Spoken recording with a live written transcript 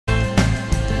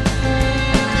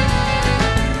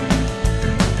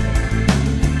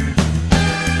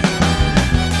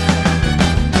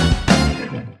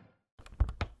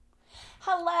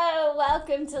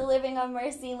Welcome to Living on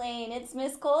Mercy Lane. It's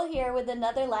Miss Cole here with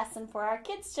another lesson for our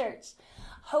kids' church.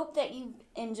 Hope that you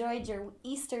enjoyed your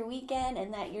Easter weekend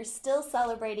and that you're still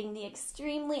celebrating the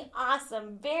extremely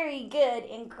awesome, very good,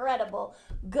 incredible,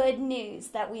 good news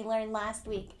that we learned last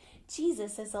week.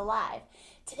 Jesus is alive.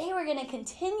 Today we're going to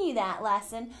continue that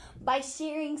lesson by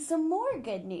sharing some more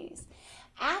good news.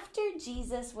 After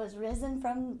Jesus was risen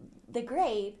from the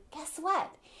grave, guess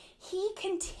what? He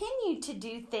continued to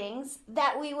do things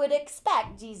that we would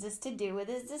expect Jesus to do with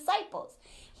his disciples.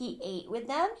 He ate with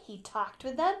them, he talked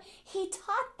with them, he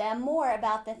taught them more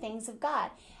about the things of God.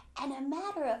 And a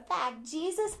matter of fact,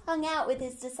 Jesus hung out with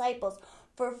his disciples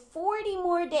for 40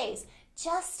 more days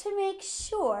just to make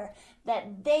sure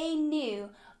that they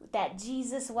knew that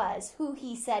Jesus was who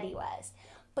he said he was.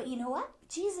 But you know what?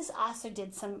 Jesus also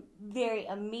did some very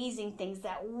amazing things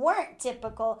that weren't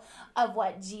typical of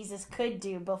what Jesus could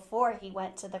do before he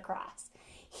went to the cross.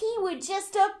 He would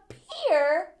just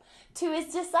appear to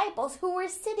his disciples who were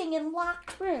sitting in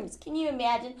locked rooms. Can you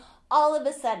imagine? All of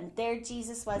a sudden, there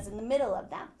Jesus was in the middle of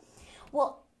them.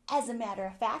 Well, as a matter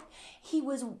of fact, he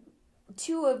was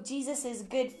two of Jesus's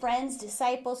good friends,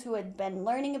 disciples who had been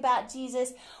learning about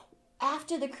Jesus.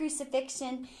 After the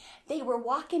crucifixion, they were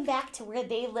walking back to where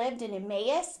they lived in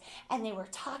Emmaus, and they were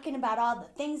talking about all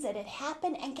the things that had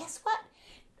happened. And guess what?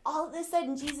 All of a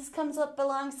sudden, Jesus comes up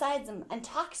alongside them and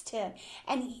talks to him.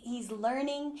 And he's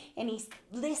learning, and he's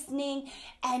listening.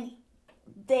 And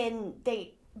then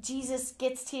Jesus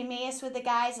gets to Emmaus with the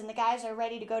guys, and the guys are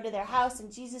ready to go to their house,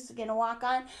 and Jesus is going to walk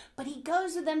on. But he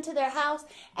goes with them to their house,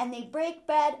 and they break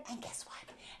bread. And guess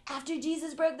what? After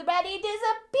Jesus broke the bread, he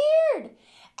disappeared.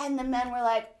 And the men were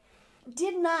like,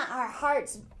 did not our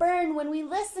hearts burn when we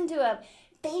listened to him?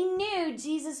 They knew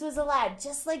Jesus was alive,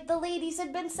 just like the ladies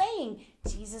had been saying.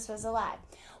 Jesus was alive.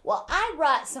 Well, I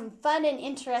brought some fun and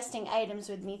interesting items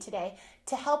with me today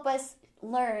to help us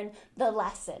learn the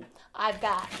lesson. I've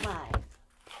got my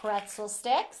pretzel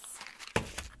sticks,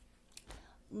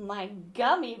 my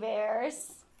gummy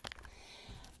bears,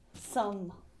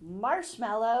 some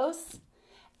marshmallows,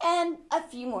 and a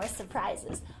few more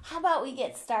surprises. How about we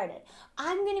get started?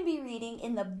 I'm going to be reading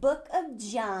in the book of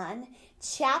John,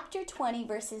 chapter 20,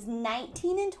 verses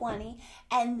 19 and 20,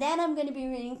 and then I'm going to be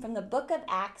reading from the book of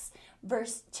Acts,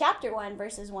 chapter 1,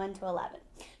 verses 1 to 11.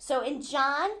 So in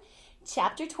John,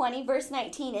 chapter 20, verse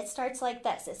 19, it starts like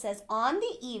this. It says, on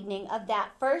the evening of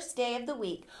that first day of the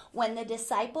week, when the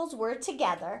disciples were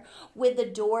together, with the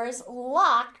doors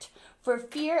locked, for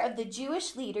fear of the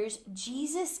Jewish leaders,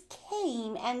 Jesus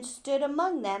came and stood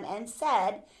among them and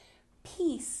said,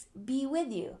 peace be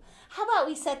with you. How about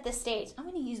we set the stage? I'm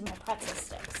going to use my pretzel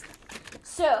sticks.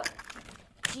 So,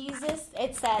 Jesus,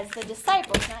 it says the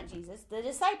disciples, not Jesus, the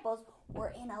disciples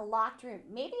were in a locked room.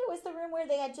 Maybe it was the room where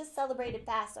they had just celebrated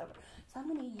Passover. So I'm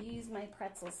going to use my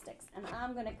pretzel sticks, and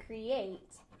I'm going to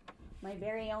create my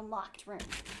very own locked room.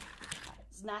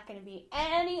 There's not going to be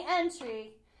any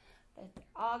entry. They're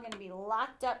all going to be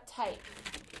locked up tight.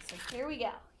 So here we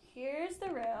go. Here's the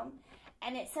room.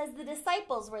 And it says the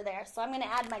disciples were there. So I'm going to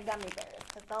add my gummy bears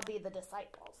because they'll be the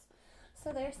disciples.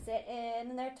 So they're sitting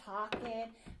and they're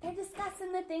talking. They're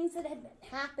discussing the things that had been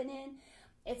happening.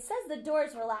 It says the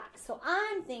doors were locked. So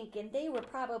I'm thinking they were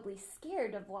probably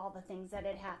scared of all the things that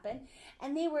had happened.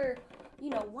 And they were,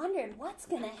 wondering what's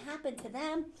going to happen to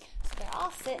them. So they're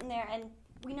all sitting there, and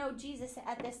we know Jesus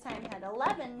at this time had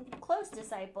 11 close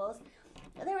disciples.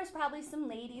 There was probably some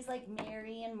ladies like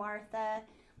Mary and Martha.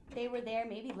 They were there.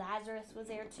 Maybe Lazarus was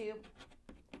there too.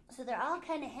 So they're all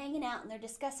kind of hanging out, and they're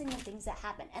discussing the things that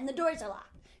happened. And the doors are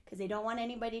locked because they don't want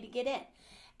anybody to get in.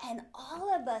 And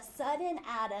all of a sudden,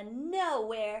 out of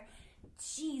nowhere,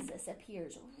 Jesus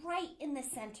appears right in the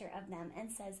center of them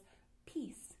and says,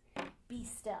 peace, be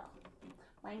still.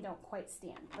 Mine don't quite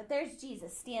stand, but there's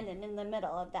Jesus standing in the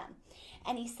middle of them.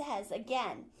 And he says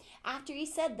again, after he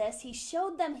said this, he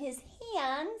showed them his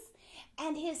hands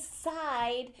and his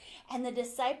side, and the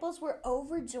disciples were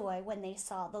overjoyed when they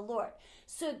saw the Lord.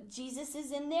 So Jesus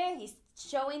is in there, he's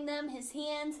showing them his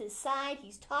hands, his side,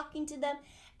 he's talking to them,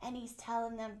 and he's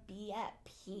telling them, be at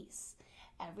peace.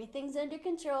 Everything's under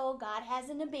control, God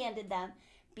hasn't abandoned them,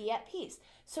 be at peace.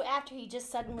 So after he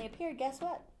just suddenly appeared, guess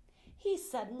what? He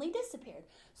suddenly disappeared.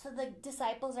 So the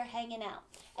disciples are hanging out.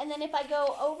 And then if I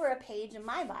go over a page in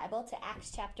my Bible to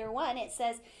Acts chapter 1, it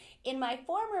says, in my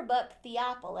former book,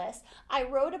 Theophilus, I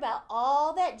wrote about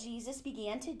all that Jesus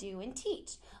began to do and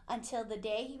teach until the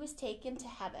day he was taken to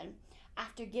heaven,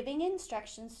 after giving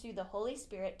instructions through the Holy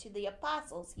Spirit to the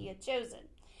apostles he had chosen.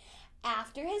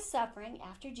 After his suffering,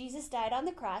 after Jesus died on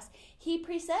the cross, he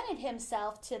presented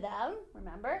himself to them.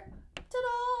 Remember?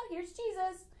 Ta-da! Here's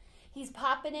Jesus. He's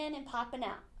popping in and popping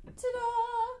out.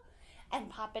 ta-da, and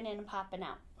popping in and popping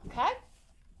out, okay?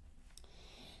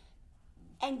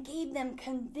 And gave them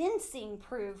convincing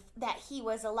proof that he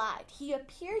was alive. He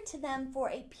appeared to them for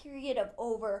a period of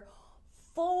over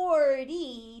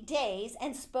 40 days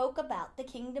and spoke about the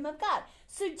kingdom of God.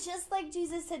 So just like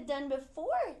Jesus had done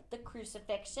before the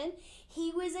crucifixion,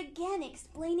 he was again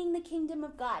explaining the kingdom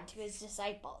of God to his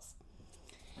disciples.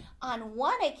 On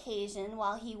one occasion,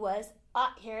 while he was,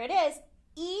 here it is,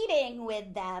 eating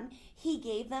with them, he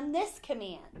gave them this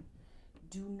command: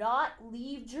 do not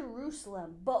leave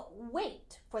Jerusalem, but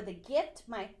wait for the gift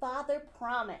my Father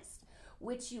promised,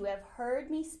 which you have heard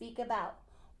me speak about.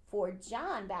 For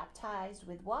John baptized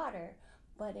with water,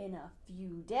 but in a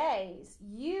few days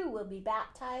you will be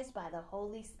baptized by the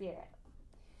Holy Spirit.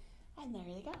 And there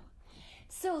you go.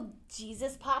 So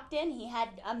Jesus popped in. He had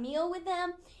a meal with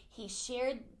them. He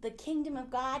shared the kingdom of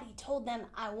God. He told them,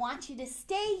 I want you to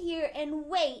stay here and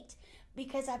wait,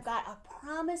 because I've got a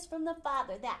promise from the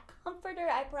Father. That comforter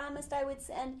I promised I would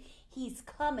send, he's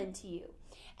coming to you.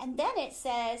 And then it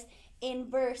says in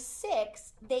verse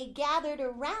 6, they gathered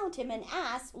around him and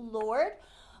asked, Lord,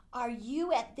 are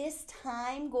you at this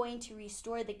time going to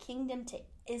restore the kingdom to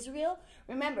Israel?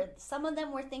 Remember, some of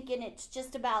them were thinking it's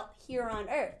just about here on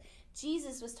earth.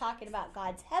 Jesus was talking about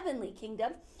God's heavenly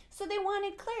kingdom, so they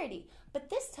wanted clarity. But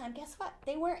this time, guess what?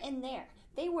 They weren't in there.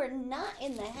 They were not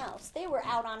in the house. They were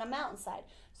out on a mountainside.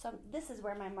 So this is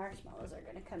where my marshmallows are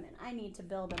going to come in. I need to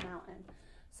build a mountain.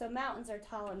 So mountains are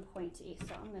tall and pointy.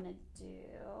 So I'm going to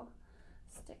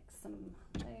stick some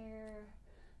there,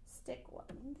 stick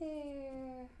one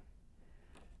there.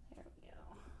 There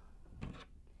we go.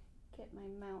 Get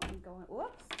my mountain going.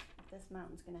 Whoops. This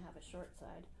mountain's going to have a short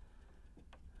side.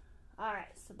 All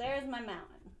right, so there's my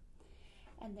mountain.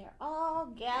 And they're all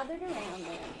gathered around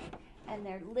there. And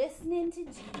they're listening to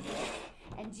Jesus.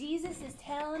 And Jesus is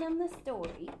telling them the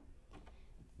story.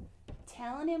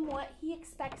 Telling him what he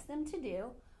expects them to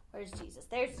do. Where's Jesus?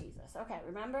 There's Jesus. Okay,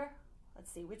 remember?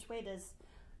 Let's see, which way does...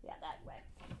 Yeah, that way.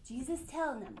 Jesus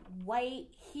telling them,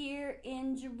 wait here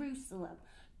in Jerusalem.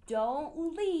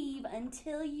 Don't leave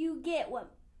until you get what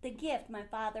the gift my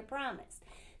Father promised.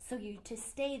 So you're to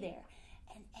stay there.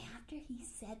 And after he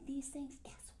said these things,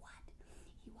 guess what?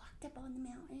 He walked up on the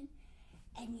mountain,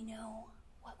 and you know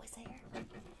what was there? It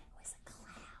was a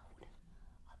cloud,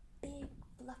 a big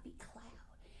fluffy cloud.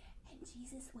 And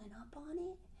Jesus went up on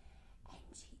it,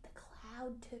 and the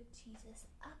cloud took Jesus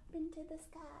up into the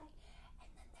sky, and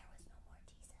then there was no more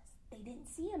Jesus. They didn't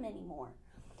see him anymore.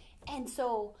 And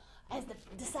so as the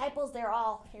disciples, they're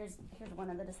all, here's one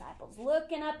of the disciples,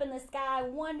 looking up in the sky,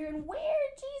 wondering,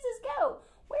 where'd Jesus go?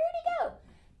 Where'd he go?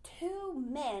 2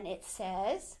 men, it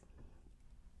says,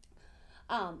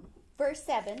 verse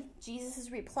 7,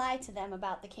 Jesus' reply to them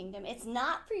about the kingdom. It's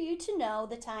not for you to know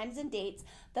the times and dates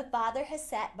the Father has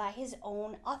set by his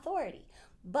own authority.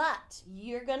 But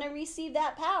you're going to receive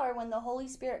that power when the Holy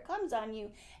Spirit comes on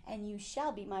you, and you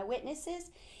shall be my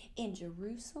witnesses in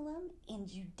Jerusalem, in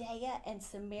Judea, and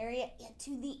Samaria, and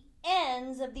to the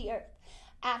ends of the earth.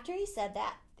 After he said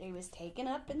that, he was taken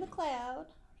up in the cloud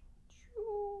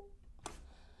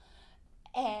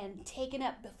and taken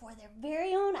up before their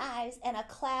very own eyes, and a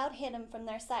cloud hid him from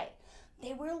their sight.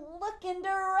 They were looking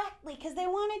directly, because they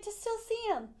wanted to still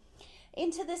see him,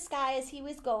 into the sky as he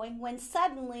was going, when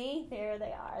suddenly, there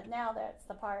they are, now that's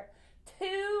the part,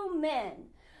 2 men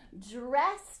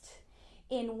dressed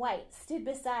in white stood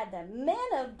beside them. Men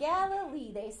of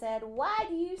Galilee, they said, why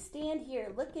do you stand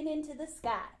here looking into the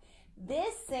sky?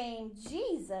 This same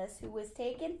Jesus who was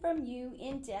taken from you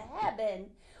into heaven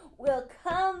will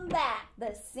come back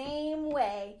the same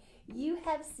way you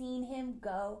have seen him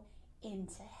go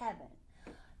into heaven.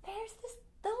 There's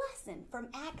the lesson from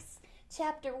Acts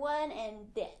chapter 1 and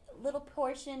the little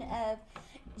portion of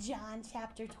John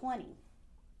chapter 20.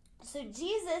 So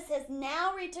Jesus has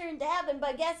now returned to heaven,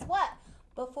 but guess what?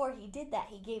 Before he did that,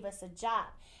 he gave us a job.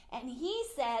 And he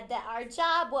said that our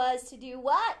job was to do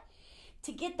what?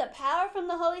 To get the power from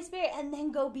the Holy Spirit and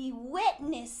then go be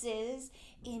witnesses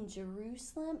in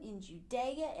Jerusalem, in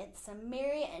Judea, and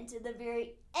Samaria, and to the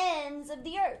very ends of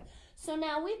the earth. So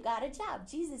now we've got a job.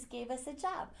 Jesus gave us a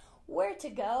job. We're to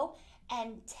go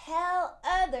and tell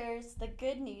others the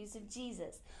good news of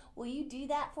Jesus. Will you do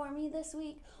that for me this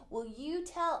week? Will you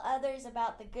tell others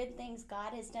about the good things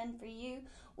God has done for you?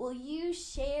 Will you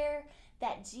share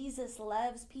that Jesus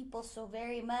loves people so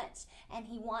very much and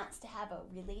he wants to have a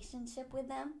relationship with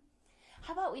them?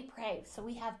 How about we pray so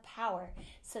we have power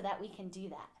so that we can do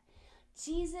that?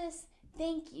 Jesus,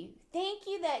 thank you. Thank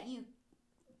you that you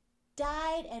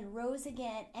died and rose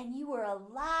again and you were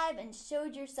alive and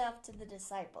showed yourself to the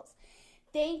disciples.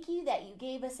 Thank you that you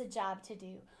gave us a job to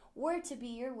do. We're to be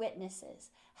your witnesses.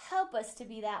 Help us to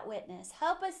be that witness.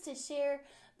 Help us to share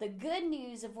the good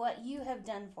news of what you have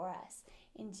done for us.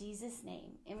 In Jesus'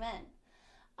 name, amen.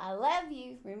 I love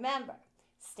you. Remember,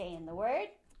 stay in the Word,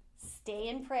 stay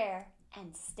in prayer,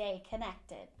 and stay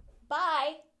connected.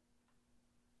 Bye.